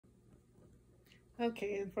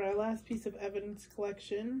Okay, and for our last piece of evidence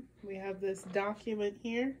collection, we have this document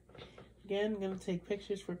here. Again, I'm going to take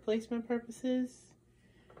pictures for placement purposes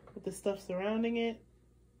with the stuff surrounding it,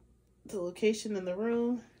 the location in the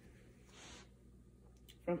room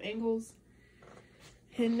from angles,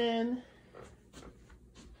 and then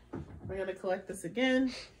we're going to collect this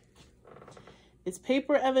again. It's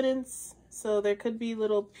paper evidence, so there could be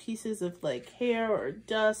little pieces of like hair or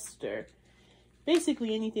dust or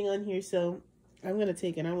basically anything on here, so I'm going to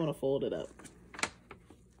take it and I want to fold it up.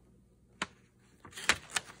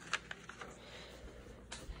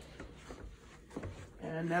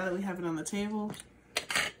 And now that we have it on the table,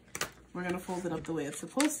 we're going to fold it up the way it's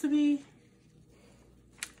supposed to be,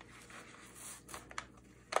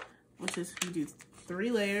 which is we do 3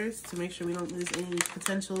 layers to make sure we don't lose any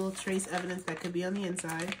potential trace evidence that could be on the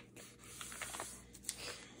inside.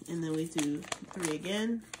 And then we do 3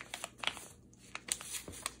 again.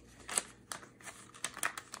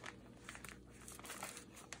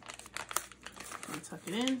 And tuck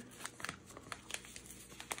it in.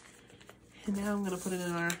 And now I'm going to put it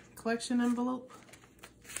in our collection envelope.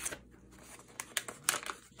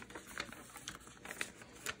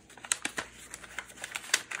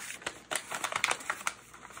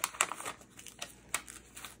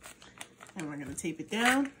 And we're going to tape it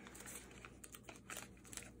down.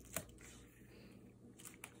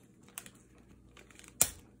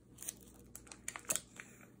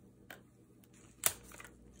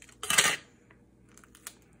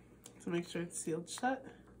 So make sure it's sealed shut.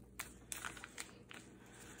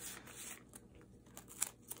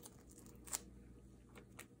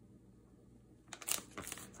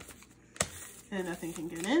 And nothing can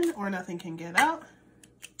get in or nothing can get out.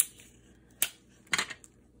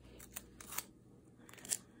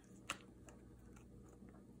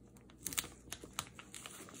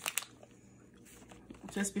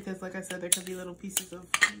 Just because, like I said, there could be little pieces of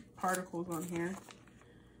particles on here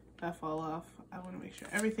that fall off. I want to make sure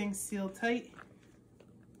everything's sealed tight,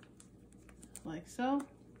 like so.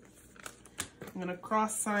 I'm going to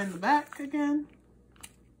cross sign the back again.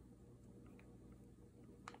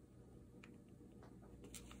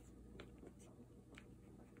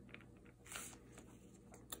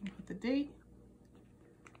 And put the date,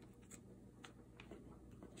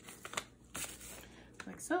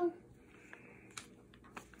 like so.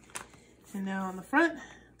 And now on the front,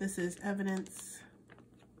 this is evidence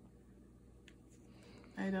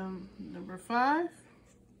item number 5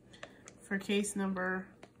 for case number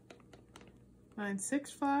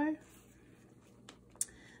 965. I'm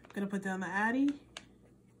gonna put down the ADDIE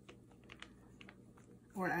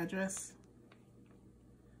or address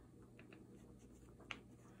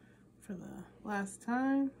for the last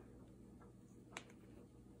time.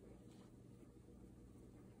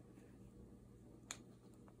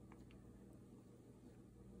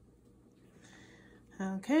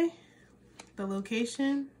 Okay, the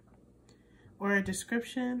location or a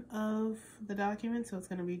description of the document. So it's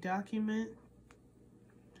going to be document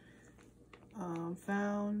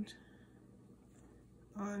found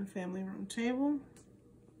on family room table.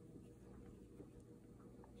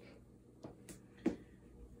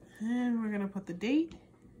 And we're going to put the date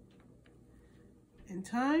and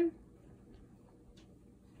time.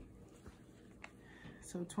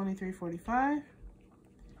 So 2345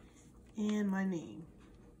 and my name.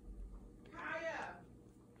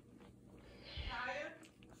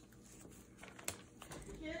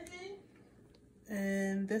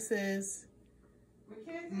 And this is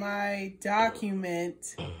my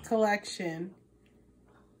document collection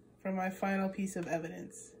for my final piece of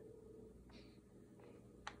evidence.